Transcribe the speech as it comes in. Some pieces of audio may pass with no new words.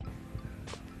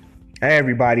Hey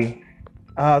everybody,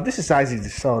 this is Isaac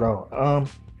DeSoto.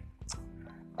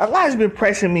 A lot has been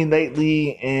pressing me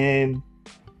lately, and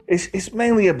it's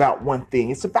mainly about one thing.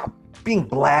 It's about being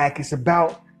black. It's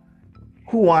about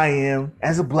who I am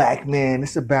as a black man.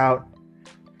 It's about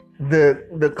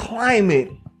the climate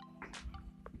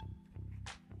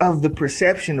of the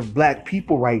perception of black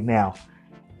people right now.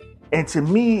 And to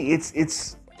me,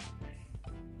 it's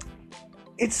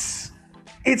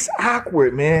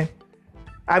awkward, man.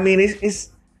 I mean, it's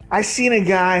I seen a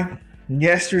guy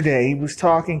yesterday. He was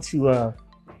talking to a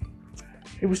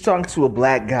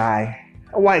black guy,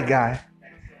 a white guy,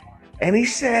 and he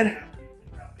says,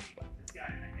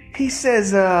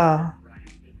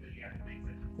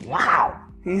 wow.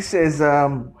 He says,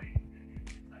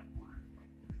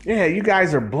 yeah, you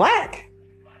guys are black.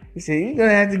 He said, you're gonna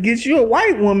have to get you a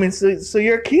white woman so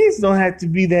your kids don't have to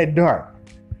be that dark.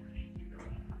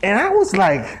 And I was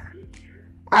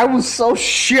so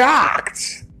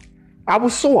shocked. I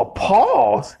was so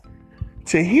appalled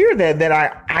to hear that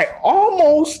I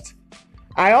almost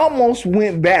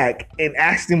went back and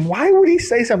asked him, why would he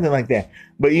say something like that?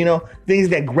 But, things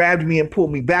that grabbed me and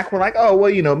pulled me back were like, oh,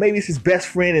 well, maybe it's his best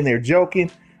friend and they're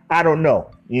joking. I don't know,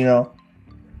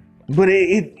 But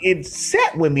it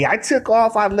sat with me. I took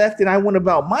off, I left, and I went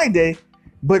about my day.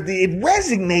 But it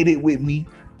resonated with me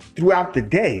throughout the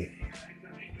day.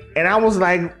 And I was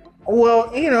like,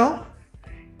 well,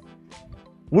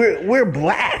 we're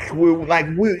black.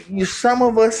 Some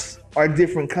of us are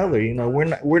different color.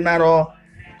 We're not all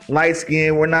light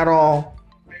skinned. We're not all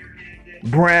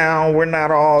brown. We're not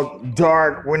all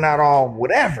dark. We're not all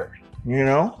whatever.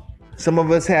 Some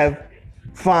of us have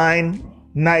fine,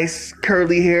 nice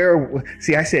curly hair.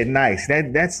 See, I said nice.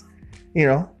 That's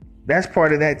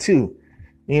part of that too.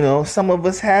 Some of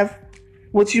us have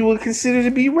what you would consider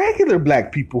to be regular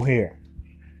black people hair.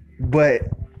 But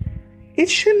it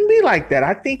shouldn't be like that.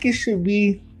 I think it should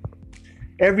be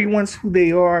everyone's who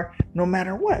they are, no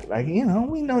matter what.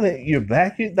 We know that you're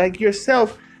black. Like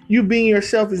yourself, you being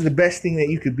yourself is the best thing that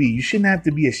you could be. You shouldn't have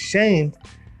to be ashamed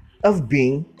of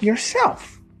being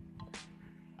yourself.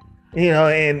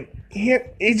 And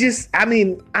here,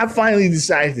 I finally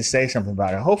decided to say something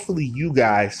about it. Hopefully you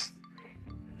guys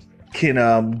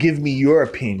can give me your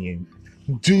opinion.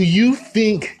 Do you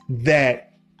think that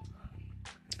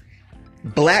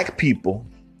black people,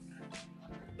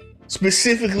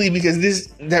 specifically, because this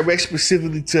directs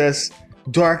specifically to us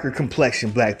darker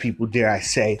complexion black people, dare I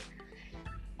say,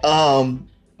 do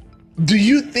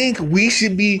you think we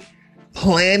should be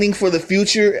planning for the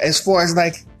future as far as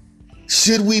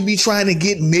should we be trying to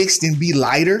get mixed and be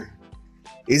lighter?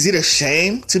 Is it a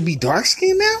shame to be dark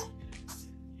skinned now?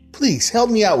 Please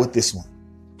help me out with this one.